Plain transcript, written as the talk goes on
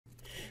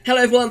Hello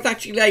everyone, back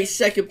to today's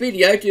second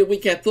video, do a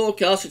weekend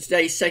forecast for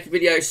today's second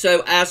video.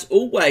 So as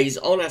always,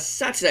 on a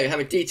Saturday we have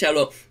a detailed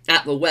look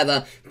at the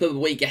weather for the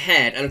week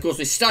ahead. And of course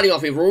we're starting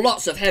off with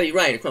lots of heavy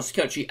rain across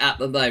the country at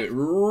the moment.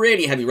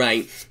 Really heavy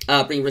rain,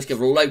 bringing risk of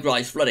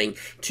localised flooding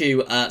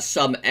to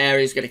some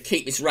areas. Going to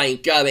keep this rain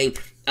going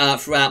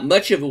throughout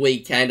much of the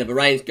weekend, and the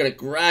rain is going to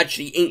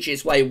gradually inch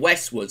its way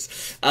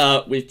westwards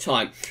with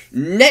time.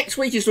 Next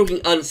week is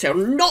looking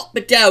unsettled. Not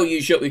the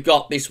deluge that we've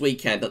got this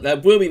weekend, but there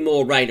will be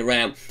more rain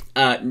around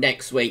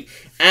next week.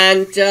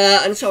 And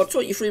so I'll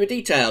talk you through the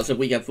details of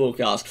weekend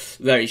forecast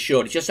very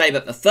shortly. Just say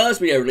that the first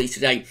video released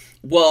today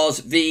was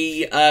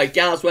the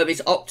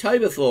GavsWeatherVids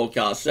October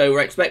forecast. So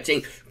we're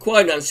expecting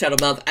quite an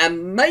unsettled month,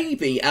 and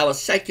maybe our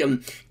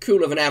second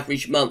cooler than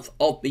average month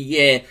of the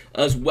year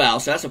as well.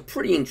 So that's a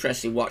pretty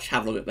interesting watch.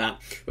 Have a look at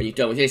that when you're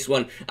done with this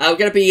one. We're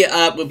going to be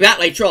we'll be back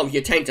later on with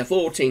your 10 to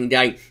 14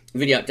 day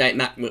video update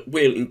map.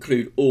 Will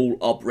include all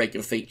of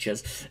regular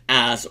features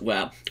as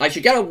well. I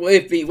should go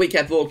with the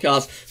weekend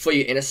forecast for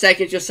you in a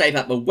second. Just say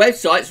that the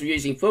websites we're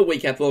using for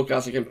weekend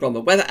forecast are coming from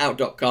the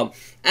weatherout.com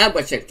and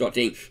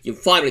website.de. You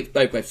can find links to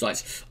both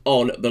websites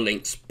on the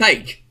links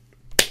page.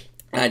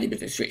 And in the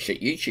description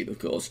at YouTube, of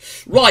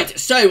course. Right,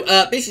 so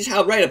this is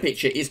how radar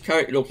picture is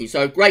currently looking.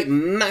 So great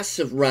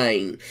massive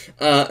rain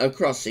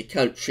across the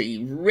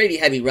country. Really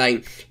heavy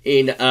rain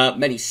in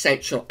many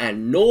central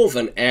and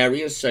northern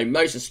areas. So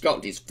most of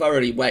Scotland is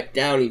thoroughly wet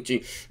down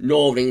into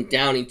northern,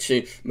 down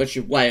into much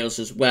of Wales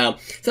as well.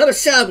 Further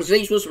southwards and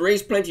eastwards, there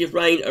is plenty of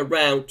rain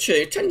around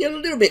too. Tending to get a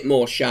little bit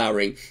more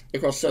showering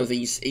across some of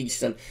these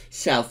eastern,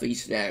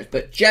 southeastern areas.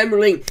 But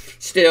generally,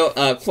 still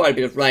quite a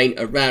bit of rain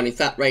around. In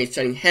fact, rain is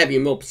turning heavy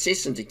and more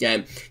persistent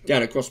again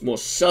down across more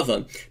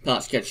southern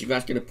parts of the country.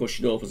 That's going to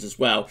push northwards as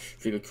well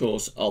through the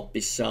course of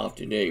this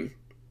afternoon.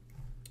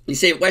 You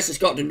see, Western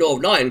Scotland and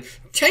Northern Ireland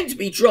tend to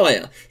be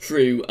drier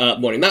through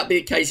morning. That'll be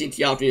the case into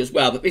the afternoon as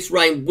well, but this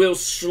rain will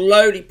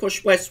slowly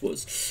push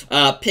westwards,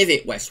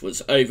 pivot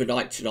westwards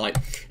overnight tonight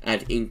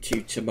and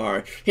into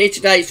tomorrow. Here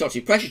today's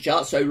Scottish pressure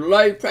chart, so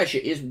low pressure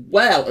is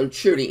well and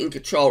truly in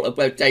control of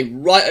both day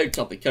right over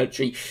top of the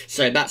country,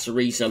 so that's the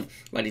reason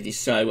when it is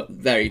so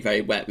very,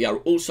 very wet. We are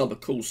also on the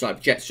cool side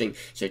of jet stream,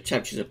 so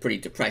temperatures are pretty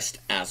depressed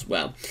as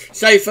well.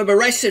 So for the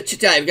rest of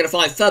today, we're going to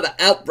find further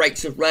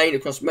outbreaks of rain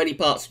across many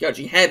parts of the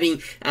country,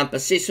 heavy and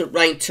persistent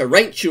rain,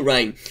 torrential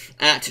rain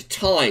at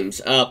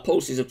times,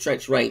 pulses of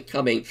torrential rain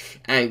coming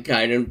and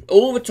going, and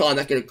all the time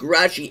that's going to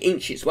gradually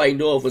inch its way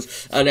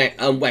northwards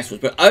and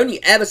westwards, but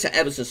only ever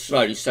so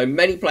slowly. So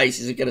many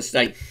places are going to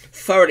stay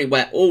thoroughly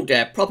wet all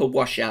day, proper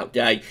washout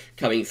day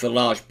coming for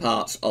large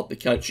parts of the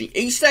country.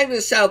 East England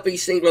and South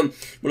East England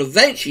will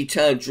eventually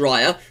turn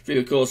drier through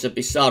the course of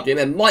this afternoon,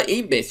 and might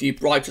even be a few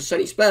brighter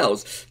sunny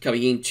spells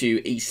coming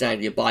into East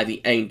Anglia by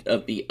the end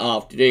of the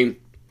afternoon.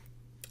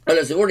 And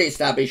as I've already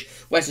established,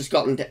 Western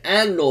Scotland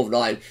and Northern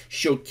Ireland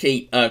should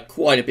keep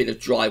quite a bit of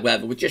dry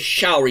weather, with just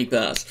showery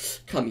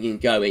bursts coming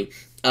and going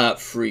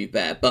through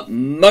there. But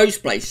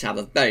most places have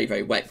a very,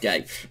 very wet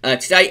day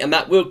today, and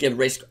that will give a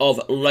risk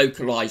of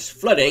localised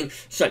flooding.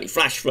 Certainly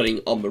flash flooding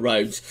on the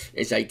roads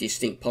is a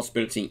distinct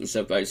possibility in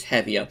some of those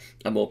heavier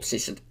and more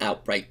persistent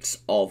outbreaks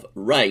of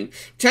rain.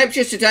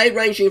 Temperatures today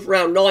ranging from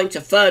around 9 to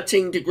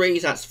 13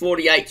 degrees, that's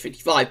 48 to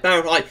 55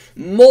 Fahrenheit.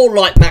 More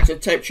like maximum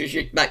temperatures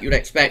that you'd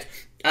expect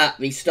at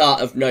the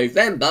start of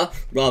November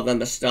rather than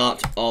the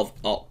start of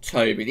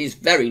October. It is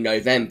very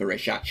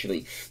November-ish,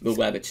 actually, the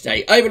weather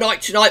today.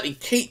 Overnight tonight, we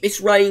keep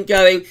this rain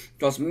going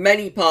across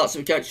many parts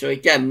of the country. So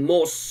again,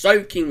 more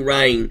soaking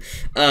rain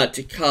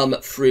to come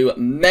through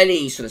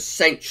many sort of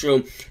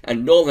central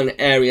and northern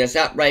areas.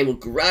 That rain will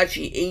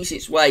gradually ease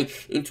its way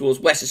in towards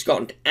Western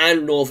Scotland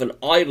and Northern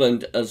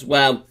Ireland as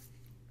well.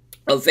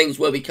 And things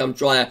will become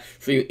drier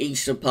through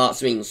eastern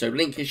parts of England. So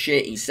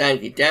Lincolnshire, East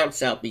Anglia, down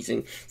south east,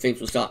 things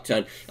will start to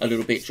turn a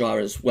little bit drier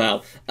as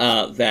well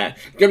there.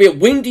 It's going to be a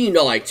windy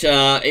night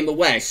in the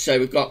west. So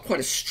we've got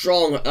quite a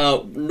strong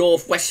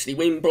northwesterly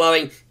wind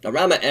blowing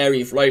around that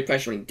area of low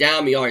pressure and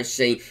down the Irish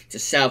Sea to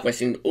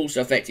southwest, and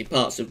also affecting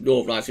parts of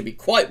Northern Ireland. So it'll be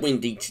quite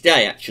windy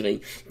today,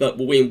 actually, but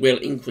the wind will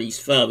increase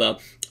further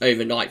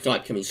overnight,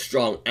 becoming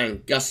strong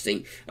and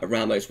gusting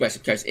around those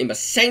western coasts. In the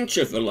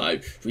centre of the low,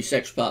 through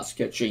central parts of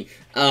the country,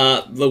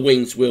 the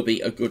winds will be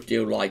a good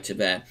deal lighter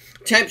there.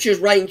 Temperatures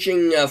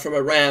ranging from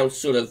around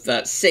sort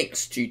of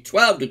 6 to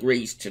 12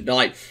 degrees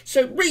tonight,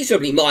 so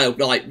reasonably mild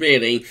night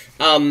really,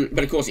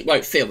 but of course it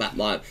won't feel that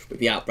mild with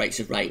the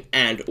outbreaks of rain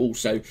and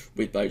also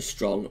with those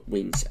strong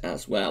winds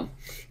as well.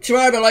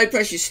 Tomorrow the low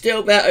pressure is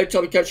still there over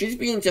top of the country. It's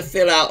beginning to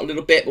fill out a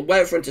little bit, but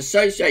weather front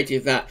associated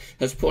with that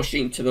has pushed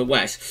into the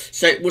west.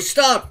 So it will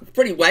start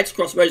pretty wet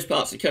across most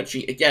parts of the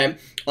country again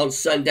on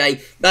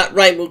Sunday. That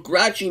rain will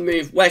gradually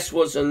move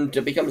westwards and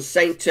become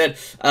centred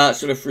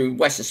sort of through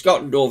Western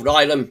Scotland, Northern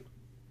Ireland,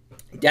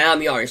 down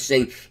the Irish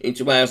Sea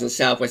into Wales and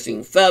South West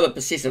England. Further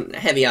persistent and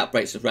heavy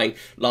outbreaks of rain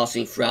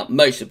lasting throughout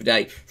most of the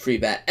day through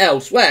there.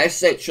 Elsewhere,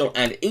 central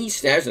and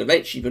east areas, and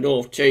eventually the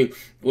north too,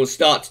 will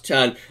start to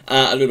turn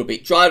a little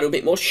bit dry, a little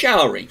bit more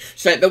showery.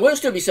 So there will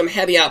still be some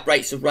heavy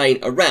outbreaks of rain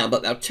around,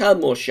 but they'll turn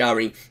more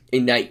showery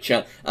in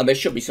nature, and there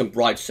should be some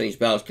bright sunny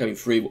spells coming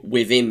through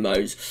within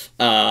those,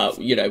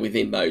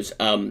 within those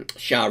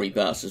showery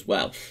bursts as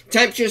well.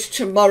 Temperatures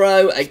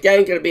tomorrow,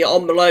 again, going to be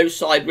on the low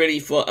side, really,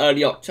 for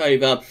early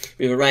October,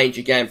 with a range,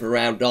 again, from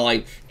around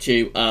 9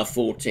 to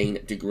 14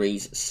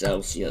 degrees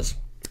Celsius.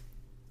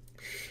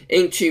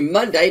 Into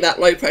Monday,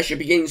 that low pressure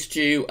begins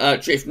to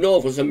drift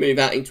northwards and move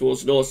out in towards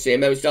the North Sea,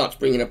 and then we start to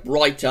bring in a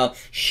brighter,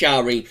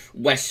 showery,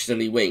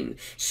 westerly wind.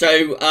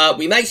 So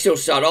we may still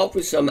start off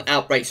with some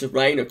outbreaks of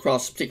rain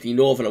across particularly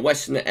northern and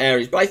western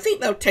areas, but I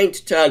think they'll tend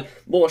to turn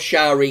more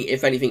showery,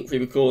 if anything, through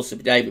the course of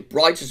the day, with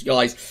brighter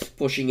skies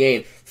pushing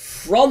in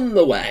from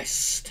the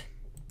west.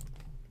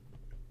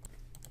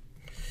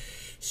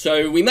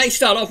 So we may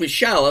start off with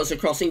showers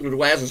across England and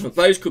Wales, and some of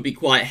those could be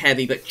quite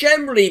heavy, but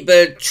generally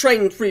the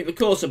trend through the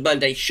course of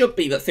Monday should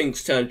be that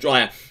things turn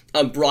drier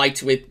and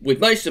brighter, with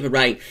most of the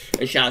rain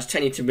and showers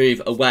tending to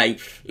move away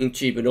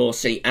into the North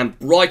Sea, and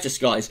brighter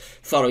skies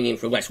following in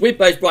from the west. With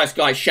those bright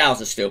skies,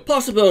 showers are still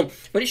possible,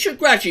 but it should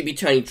gradually be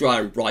turning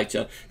drier and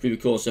brighter through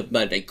the course of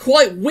Monday.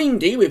 Quite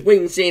windy, with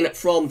winds in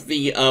from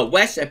the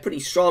west. They're pretty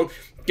strong,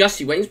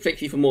 gusty winds,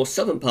 particularly for more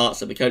southern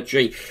parts of the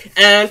country.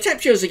 And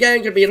temperatures, again,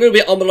 going to be a little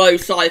bit on the low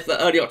side for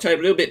early October,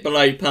 a little bit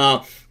below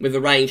par, with a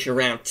range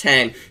around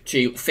 10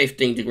 to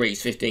 15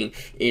 degrees. 15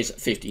 is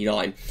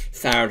 59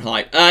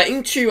 Fahrenheit.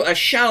 Into a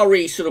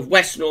showery sort of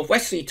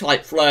west-northwesterly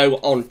type flow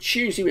on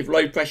Tuesday, with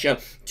low pressure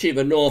to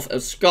the north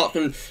of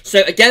Scotland.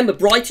 So again, the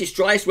brightest,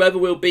 driest weather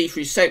will be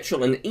through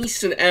central and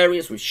eastern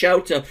areas, with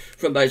shelter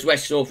from those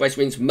west-northwest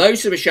winds.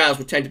 Most of the showers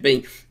will tend to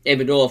be in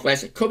the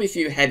northwest. There could be a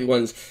few heavy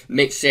ones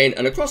mixed in,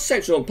 and across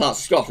central parts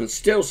of Scotland,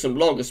 still some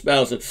longer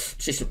spells of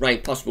persistent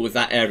rain possible with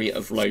that area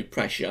of low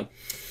pressure.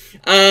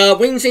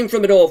 Winds in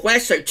from the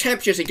northwest, so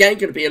temperatures again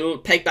going to be a little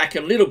pegged back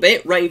a little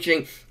bit,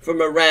 ranging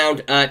from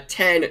around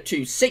 10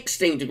 to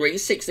 16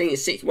 degrees. 16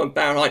 is 61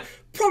 Fahrenheit.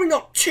 Probably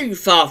not too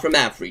far from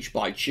average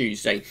by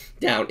Tuesday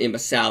down in the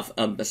south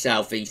and the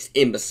southeast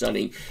in the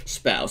sunny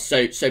spell.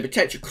 So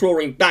potential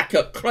crawling back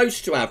up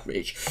close to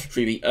average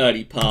through the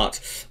early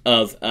part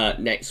of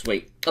next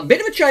week. A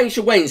bit of a change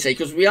to Wednesday,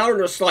 because we are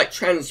on a slight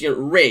transient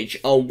ridge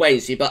on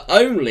Wednesday, but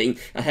only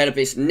ahead of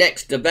this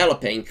next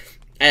developing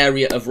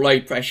area of low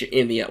pressure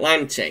in the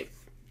Atlantic.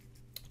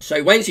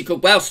 So Wednesday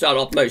could well start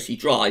off mostly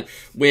dry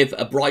with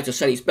a brighter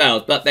sunny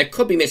spells, but there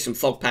could be missing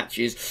fog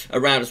patches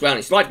around as well. And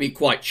it's likely to be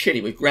quite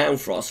chilly with ground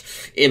frost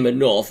in the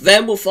north.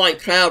 Then we'll find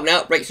cloud and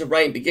outbreaks of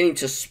rain beginning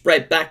to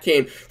spread back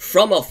in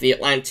from off the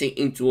Atlantic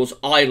in towards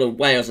Ireland,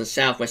 Wales and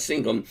southwest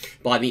England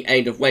by the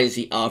end of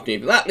Wednesday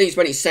afternoon. But that leaves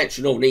many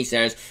central north and east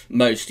areas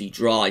mostly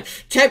dry.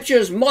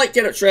 Temperatures might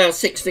get up to around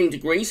 16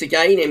 degrees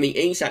again in the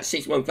east at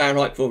 61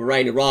 Fahrenheit before the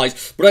rain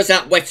arrives. But as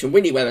that wet and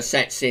windy weather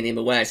sets in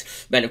the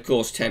west, then of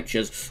course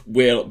temperatures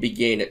will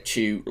begin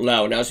to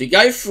lower. Now, as we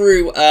go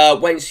through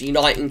Wednesday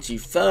night into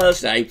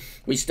Thursday,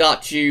 we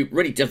start to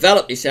really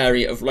develop this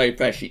area of low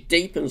pressure. It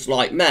deepens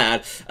like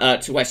mad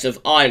to west of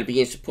Ireland,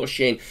 begins to push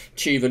in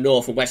to the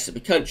north and west of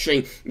the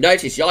country.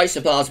 Notice the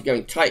isobars are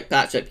going tight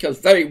back, so it becomes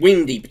very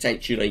windy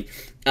potentially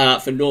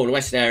for northern and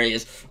western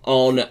areas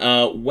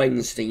on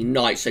Wednesday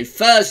night. So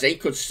Thursday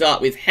could start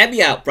with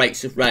heavy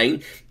outbreaks of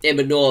rain in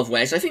the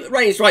northwest. I think the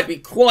rain is likely to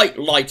be quite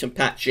light and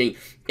patchy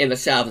in the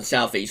south and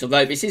southeast,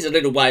 although this is a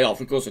little way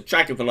off. Of course, the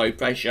track of the low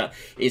pressure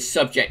is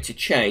subject to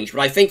change,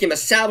 but I think in the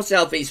south and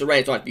southeast the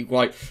rain is likely to be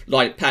quite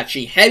light and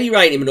patchy. Heavy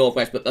rain in the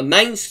northwest, but the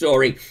main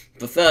story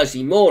for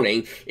Thursday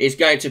morning is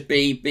going to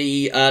be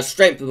the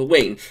strength of the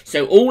wind.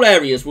 So all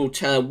areas will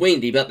turn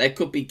windy, but there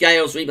could be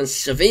gales or even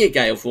severe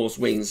gale force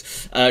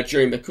winds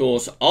during the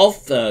course of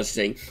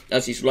Thursday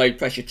as this low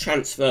pressure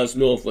transfers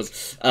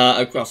northwards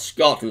across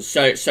Scotland.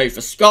 So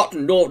for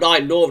Scotland, Northern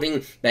Ireland, Northern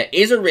England, there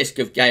is a risk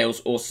of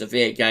gales or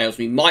severe gales.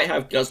 We might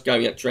have gusts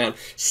going up to around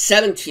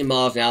 70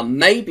 miles an hour,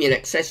 maybe in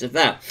excess of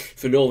that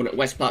for northern and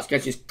west parts of the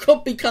country. This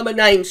could become a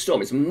named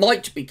storm. It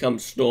might become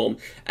Storm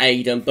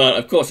Aidan, but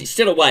of course it's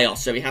still a way off,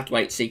 so we have to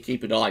wait and see.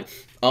 Keep an eye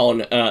on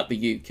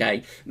the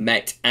UK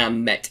Met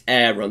and Met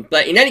Aaron.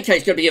 But in any case,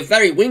 it's going to be a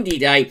very windy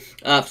day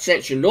for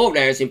central and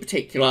northern areas in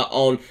particular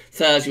on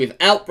Thursday, with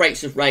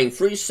outbreaks of rain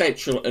through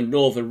central and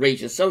northern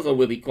regions. Some of them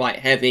will be quite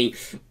heavy.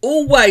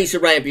 Always the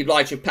rain will be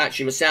lighter and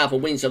patchy in the south,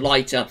 and winds are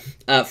lighter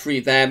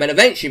through there. And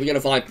eventually we're going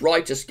to find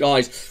brighter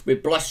skies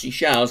with blustery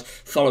showers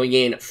following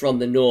in from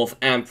the north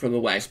and from the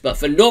west. But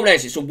for northern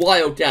areas, it's a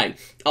wild day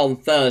on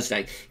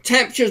Thursday.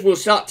 Temperatures will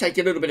start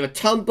taking a little bit of a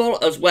tumble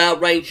as well,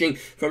 ranging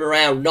from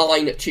around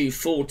 9 to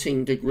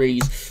 14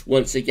 degrees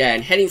once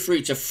again. Heading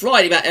through to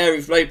Friday, that area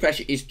of low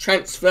pressure is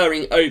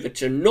transferring over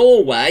to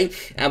Norway,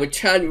 and we're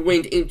turning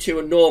wind into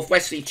a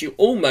northwesterly to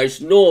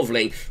almost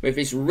northerly, with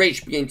this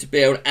ridge beginning to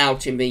build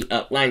out in the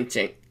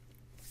Atlantic.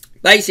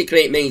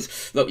 Basically, it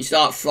means that we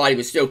start Friday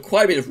with still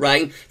quite a bit of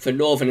rain for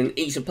northern and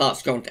eastern parts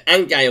of Scotland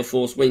and gale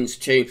force winds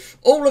too.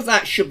 All of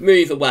that should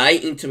move away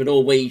into the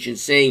Norwegian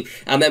Sea,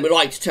 and then we'd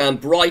like to turn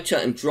brighter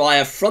and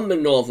drier from the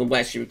north and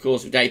west in the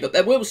course of the day, but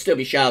there will still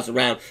be showers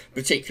around,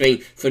 particularly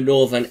for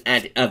northern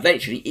and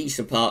eventually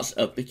eastern parts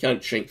of the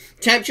country.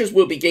 Temperatures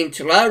will begin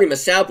to lower in the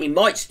south. We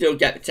might still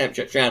get the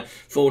temperature around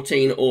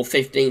 14 or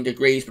 15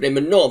 degrees, but in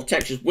the north,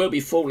 temperatures will be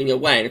falling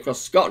away, and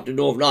across Scotland and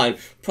Northern Ireland,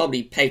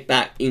 probably pegged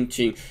back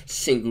into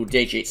single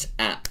digits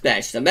at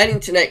best. And then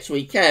into next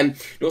weekend,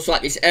 it looks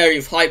like this area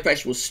of high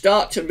pressure will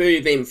start to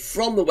move in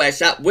from the west.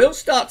 That will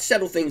start to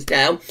settle things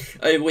down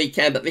over the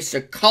weekend, but this is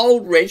a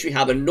cold ridge. We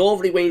have a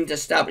northerly wind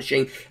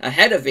establishing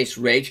ahead of this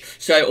ridge.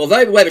 So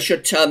although the weather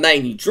should turn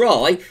mainly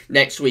dry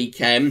next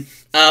weekend,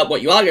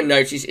 what you are going to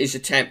notice is the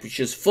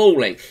temperatures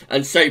falling.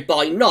 And so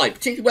by night,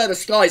 particularly where the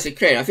skies are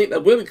clear, I think there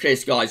will be clear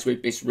skies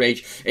with this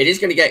ridge, it is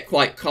going to get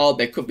quite cold.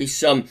 There could be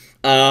some,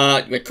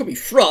 there could be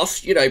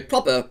frost, you know,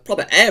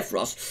 proper air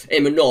frost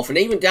in the north. And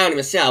even down in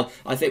the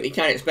south, I think we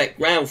can expect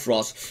ground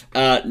frost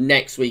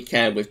next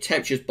weekend, with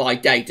temperatures by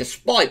day,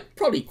 despite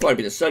probably quite a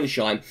bit of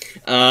sunshine,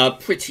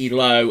 pretty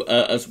low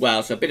as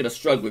well. So a bit of a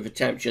struggle with the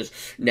temperatures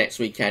next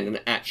weekend,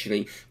 and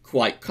actually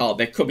quite cold.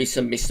 There could be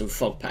some mist and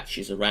fog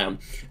patches around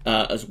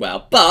as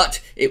well,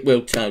 but it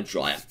will turn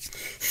drier.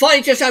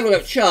 Finally, just having a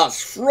look at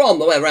charts from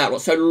the weather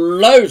outlook. So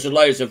loads and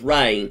loads of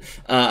rain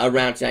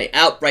around today.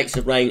 Outbreaks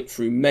of rain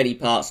through many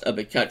parts of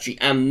the country,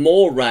 and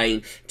more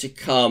rain to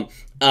come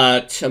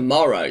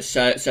tomorrow.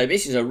 So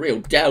this is a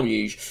real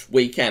deluge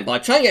weekend. By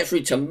the time you get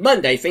through to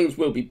Monday, things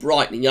will be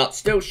brightening up.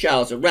 Still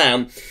showers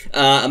around,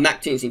 and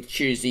that continues into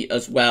Tuesday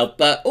as well.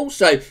 But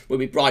also will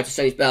be brighter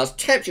sunny spells.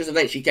 Temperatures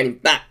eventually getting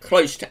back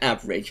close to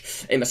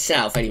average in the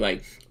south anyway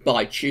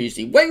by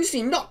Tuesday.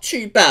 Wednesday, not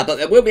too bad, but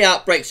there will be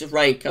outbreaks of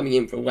rain coming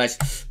in from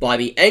west by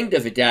the end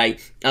of the day,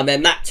 and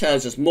then that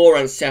turns us more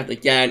unsettled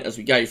again as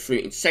we go through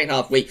in the second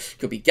half of the week.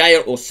 Could be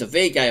gale or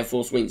severe gale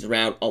force winds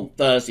around on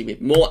Thursday,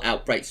 with more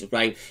outbreaks of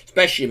rain,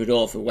 especially in the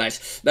north and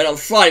west. Then on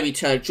Friday we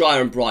turn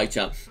drier and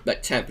brighter,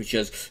 but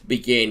temperatures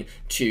begin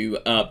to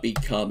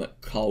become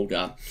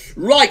colder.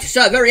 Right,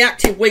 so a very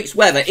active week's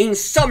weather. In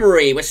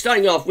summary, we're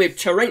starting off with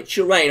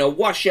torrential rain, a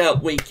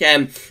washout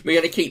weekend. We're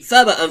going to keep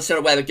further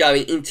unsettled weather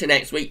going into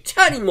next week,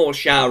 turning more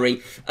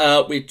showery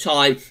with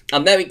time,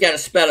 and then we get a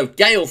spell of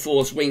gale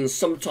force winds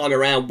sometime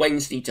around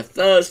Wednesday to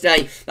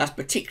Thursday. That's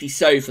particularly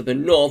so for the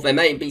north. There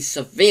may be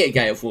severe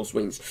gale force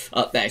winds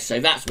up there, so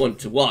that's one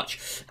to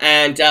watch.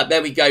 And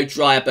then we go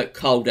drier but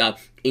colder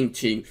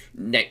into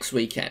next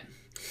weekend.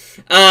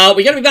 We're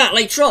going to be back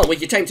later on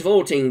with your 10 to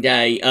 14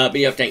 day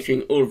video update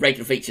featuring all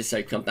regular features,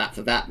 so come back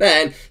for that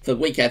then. For the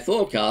weekend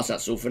forecast,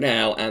 that's all for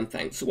now, and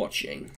thanks for watching.